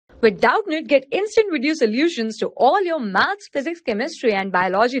With Doubtnut, get instant video solutions to all your maths, physics, chemistry, and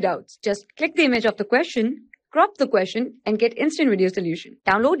biology doubts. Just click the image of the question, crop the question, and get instant video solution.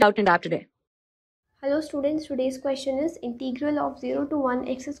 Download Doubtnut app today. Hello students, today's question is integral of 0 to 1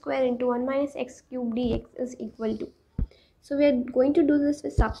 x square into 1 minus x cube dx is equal to. So we are going to do this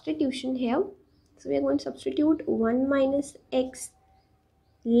with substitution here. So we are going to substitute 1 minus x.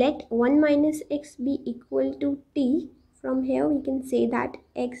 Let 1 minus x be equal to t. From here we can say that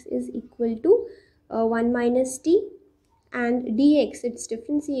x is equal to 1 minus t, and dx, its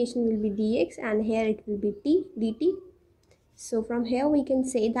differentiation will be dx, and here it will be t dt. So from here we can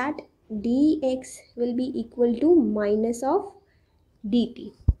say that dx will be equal to minus of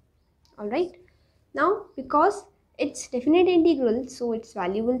dt. Alright, now because it's definite integral, so its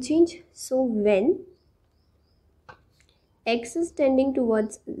value will change. So when x is tending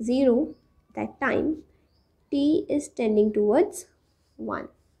towards 0, that time t is tending towards 1,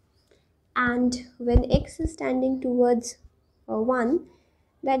 and when x is tending towards 1,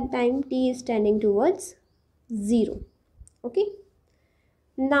 that time t is tending towards 0. Okay,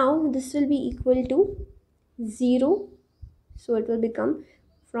 now this will be equal to 0, so it will become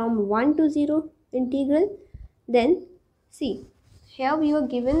from 1 to 0 integral. Then see, here we were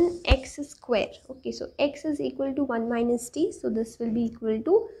given x square. Okay, so x is equal to 1 minus t, so this will be equal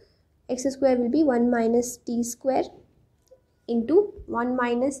to x square will be 1 minus t square into 1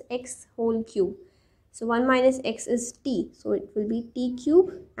 minus x whole cube. So 1 minus x is t, so it will be t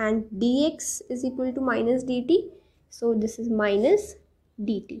cube, and dx is equal to minus dt, so this is minus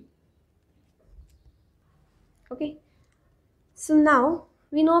dt. Okay, so now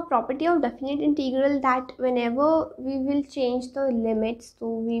we know a property of definite integral, that whenever we will change the limits, so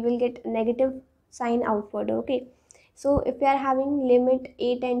we will get negative sign outward. Okay, so if we are having limit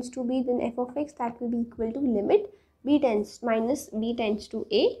a tends to b, then f of x, that will be equal to limit b tends minus b tends to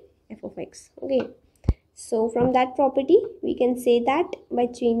a f of x. Okay, so from that property we can say that by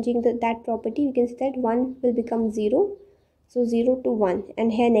changing that property, we can say that 1 will become 0. So 0 to 1,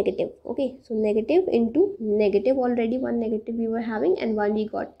 and here negative. Okay, so negative into negative, already one negative we were having and one we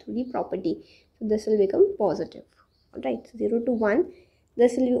got through the property, so this will become positive. Alright, so 0 to 1,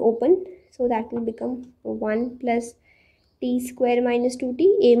 this will be open, so that will become 1 plus t square minus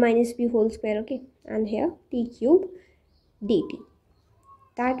 2t, a minus b whole square. Okay, and here t cube dt,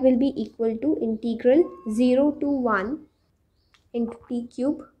 that will be equal to integral 0 to 1 into t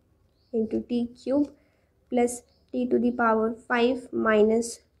cube plus t to the power 5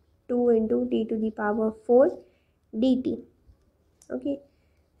 minus 2 into t to the power 4 dt. Okay,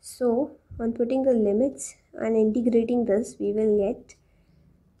 so on putting the limits and integrating this, we will get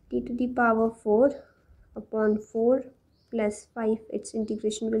t to the power 4 upon 4 plus 5, its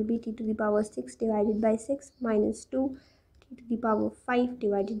integration will be t to the power 6 divided by 6 minus 2 t to the power 5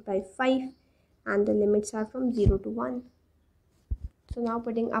 divided by 5, and the limits are from 0 to 1. So now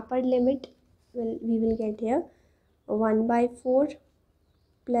putting upper limit, we will get here 1 by 4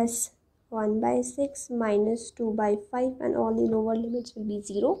 plus 1 by 6 minus 2 by 5, and all the lower limits will be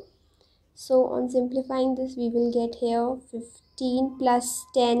 0. So on simplifying this, we will get here 15 plus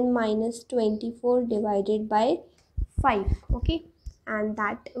 10 minus 24 divided by 5. Okay, and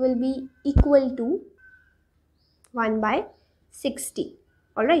that will be equal to 1 by 60.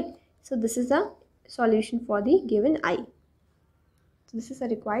 Alright, so this is a solution for the given I. So this is a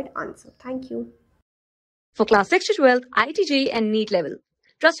required answer. Thank you. For class 6 to 12, IIT JEE and NEET level.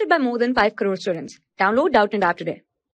 Trusted by more than 5 crore students. Download Doubtnut app today.